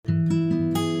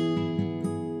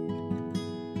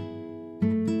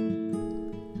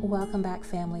Welcome back,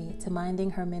 family, to Minding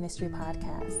Her Ministry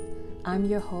podcast. I'm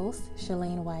your host,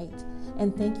 Shalane White,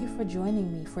 and thank you for joining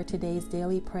me for today's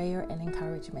daily prayer and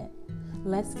encouragement.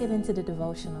 Let's get into the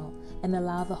devotional and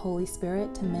allow the Holy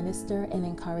Spirit to minister and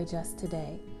encourage us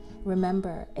today.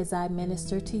 Remember, as I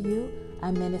minister to you,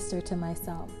 I minister to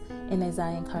myself, and as I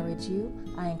encourage you,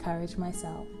 I encourage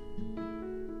myself.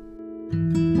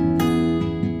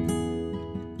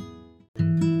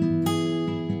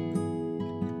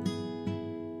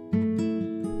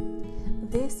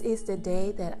 This is the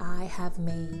day that I have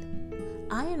made.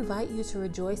 I invite you to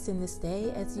rejoice in this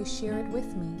day as you share it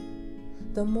with me.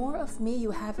 The more of me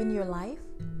you have in your life,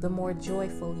 the more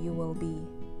joyful you will be.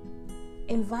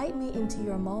 Invite me into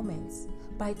your moments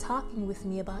by talking with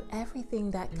me about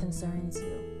everything that concerns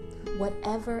you,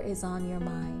 whatever is on your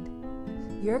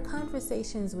mind. Your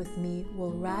conversations with me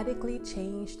will radically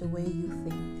change the way you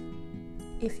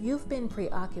think. If you've been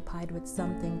preoccupied with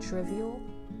something trivial,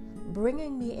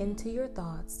 bringing me into your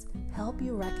thoughts help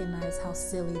you recognize how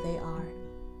silly they are.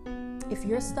 If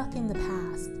you're stuck in the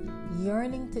past,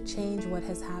 yearning to change what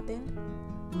has happened,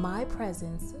 my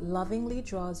presence lovingly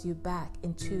draws you back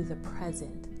into the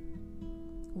present.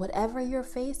 Whatever you're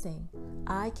facing,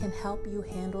 I can help you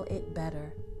handle it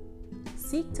better.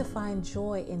 Seek to find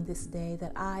joy in this day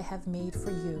that I have made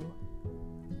for you.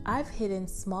 I've hidden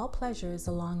small pleasures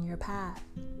along your path.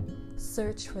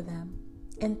 Search for them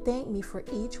and thank me for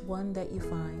each one that you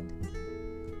find.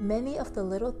 Many of the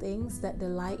little things that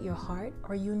delight your heart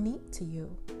are unique to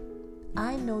you.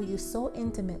 I know you so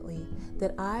intimately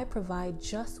that I provide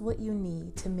just what you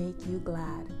need to make you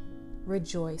glad.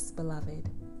 Rejoice, beloved.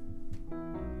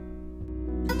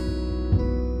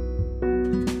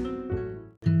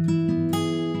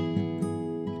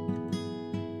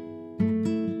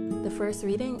 The first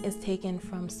reading is taken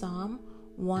from Psalm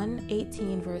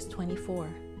 118, verse 24.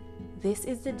 This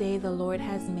is the day the Lord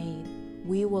has made.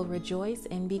 We will rejoice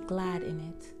and be glad in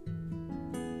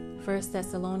it. 1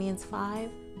 Thessalonians 5,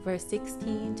 verse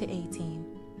 16 to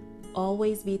 18.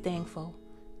 Always be thankful.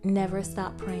 Never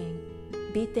stop praying.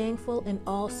 Be thankful in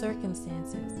all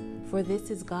circumstances, for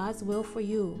this is God's will for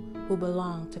you who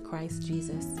belong to Christ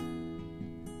Jesus.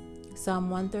 Psalm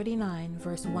 139,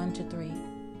 verse 1 to 3.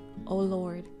 O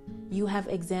Lord, you have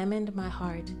examined my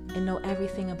heart and know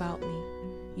everything about me.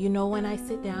 You know when I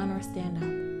sit down or stand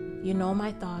up. You know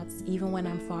my thoughts even when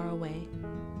I'm far away.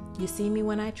 You see me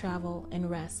when I travel and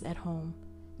rest at home.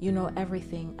 You know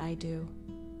everything I do.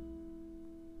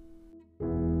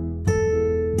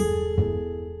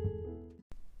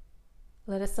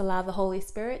 Let us allow the Holy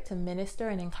Spirit to minister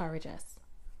and encourage us.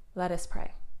 Let us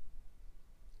pray.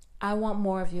 I want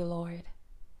more of you, Lord.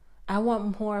 I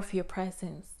want more of your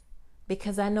presence,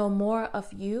 because I know more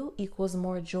of you equals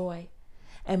more joy.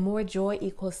 And more joy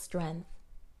equals strength.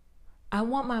 I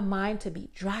want my mind to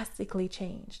be drastically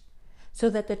changed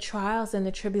so that the trials and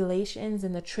the tribulations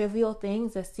and the trivial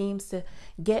things that seems to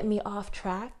get me off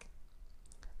track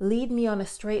lead me on a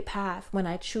straight path when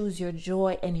I choose your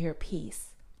joy and your peace.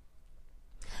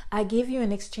 I give you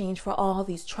in exchange for all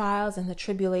these trials and the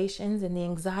tribulations and the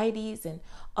anxieties and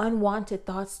unwanted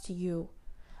thoughts to you.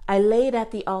 I lay it at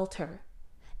the altar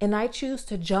and I choose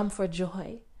to jump for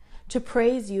joy, to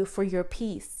praise you for your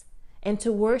peace, and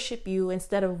to worship you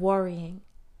instead of worrying.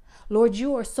 Lord,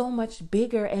 you are so much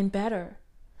bigger and better.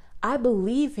 I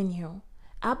believe in you.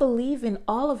 I believe in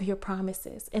all of your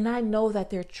promises, and I know that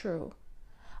they're true.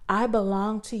 I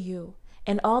belong to you,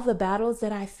 and all the battles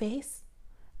that I face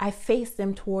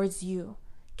them towards you,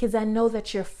 because I know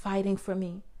that you're fighting for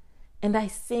me. And I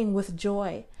sing with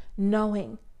joy,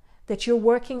 knowing that you're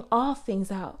working all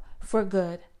things out for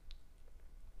good.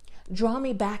 Draw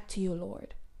me back to you,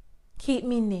 Lord. Keep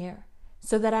me near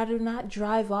so that I do not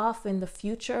drive off in the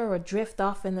future or drift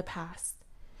off in the past.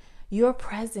 Your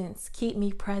presence, keep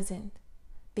me present,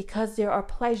 because there are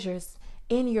pleasures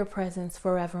in your presence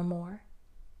forevermore.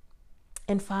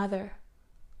 And Father,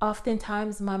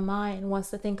 oftentimes my mind wants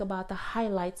to think about the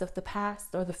highlights of the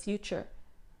past or the future,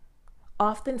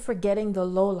 often forgetting the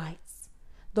lowlights,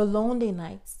 the lonely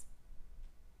nights,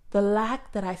 the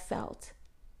lack that I felt.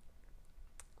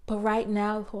 But right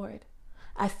now, Lord,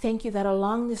 I thank you that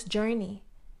along this journey,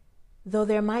 though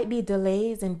there might be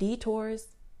delays and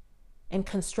detours and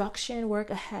construction work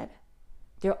ahead,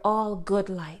 they're all good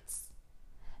lights.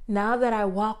 Now that I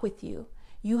walk with you,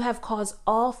 you have caused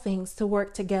all things to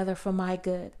work together for my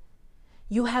good.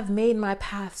 You have made my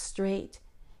path straight.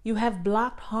 You have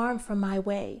blocked harm from my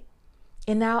way.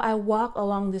 And now I walk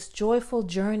along this joyful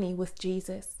journey with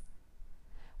Jesus.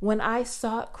 When I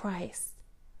sought Christ,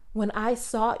 when I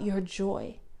sought your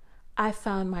joy, I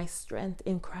found my strength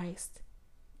in Christ.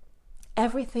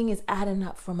 Everything is adding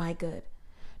up for my good.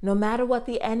 No matter what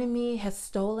the enemy has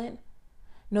stolen,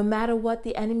 no matter what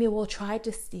the enemy will try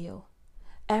to steal,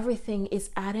 everything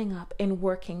is adding up and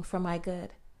working for my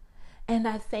good. And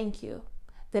I thank you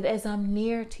that as I'm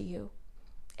near to you,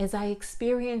 as I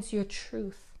experience your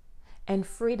truth and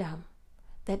freedom,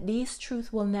 that these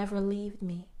truths will never leave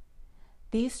me.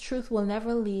 These truths will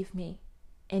never leave me,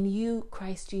 and you,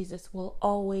 Christ Jesus, will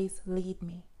always lead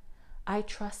me. I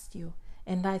trust you,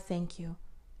 and I thank you.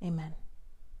 Amen.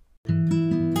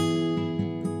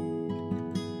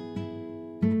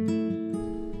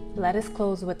 Let us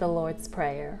close with the Lord's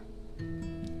Prayer.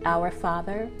 Our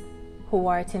Father, who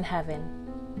art in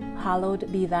heaven,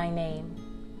 hallowed be thy name.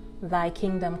 Thy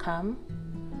kingdom come,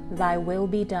 thy will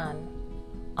be done,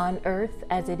 on earth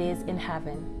as it is in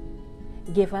heaven.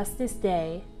 Give us this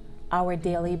day our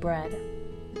daily bread,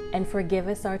 and forgive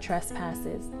us our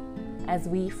trespasses, as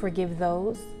we forgive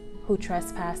those who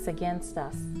trespass against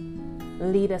us.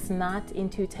 Lead us not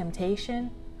into temptation,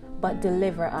 but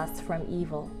deliver us from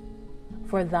evil.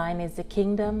 For thine is the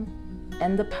kingdom,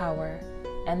 and the power,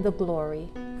 and the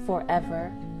glory,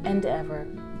 forever and ever.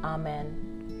 Amen.